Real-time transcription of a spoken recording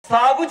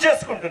సాగు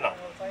చేసుకుంటున్నాం.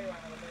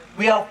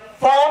 We are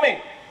farming.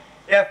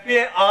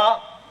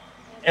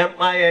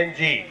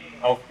 F-A-R-M-I-N-G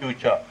of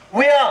future.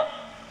 We are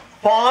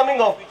farming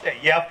of future.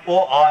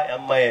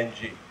 F-O-R-M-I-N-G.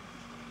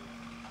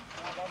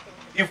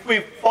 If we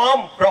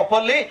farm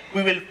properly,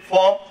 we will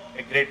form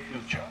a great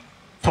future.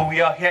 So we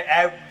are here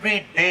every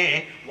day.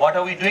 What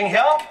are we doing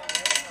here?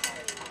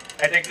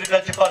 At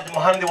Agriculture College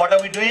Mahanadi, what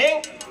are we doing?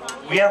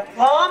 We are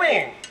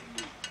farming.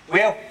 We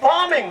are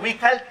farming. We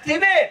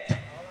cultivate.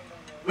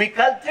 We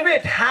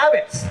cultivate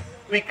habits.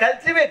 We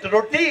cultivate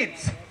routines.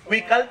 We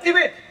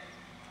cultivate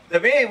the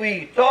way we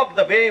talk,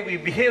 the way we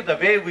behave, the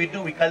way we do.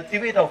 We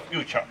cultivate our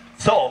future.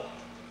 So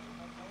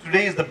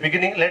today is the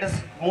beginning. Let us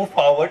move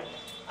forward.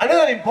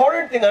 Another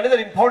important thing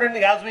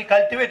as we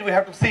cultivate, we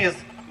have to see is,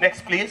 next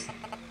please.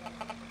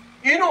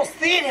 You know,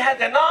 seed has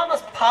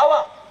enormous power.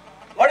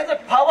 What is the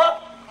power?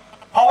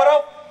 Power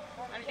of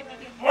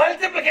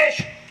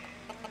multiplication.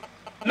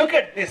 Look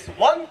at this.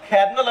 One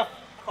kernel of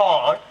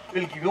corn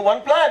will give you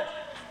one plant.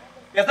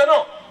 Yes or no?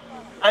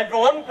 And for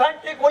one plant,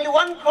 take only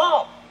one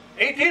crop.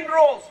 18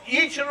 rows.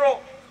 Each row,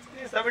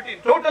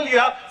 17. Total you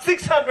have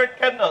 600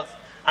 kernels.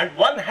 And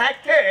 1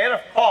 hectare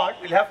of corn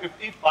will have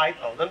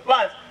 55,000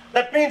 plants.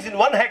 That means in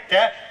 1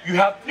 hectare, you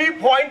have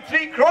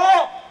 3.3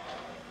 crore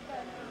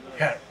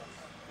kernels.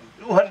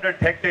 In 200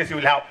 hectares, you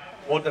will have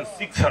more than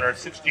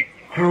 660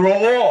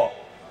 crore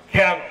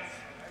kernels.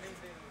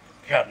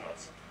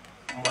 Kernels.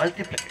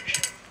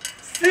 Multiplication.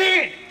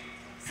 Seed.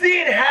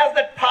 Seed has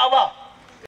that power.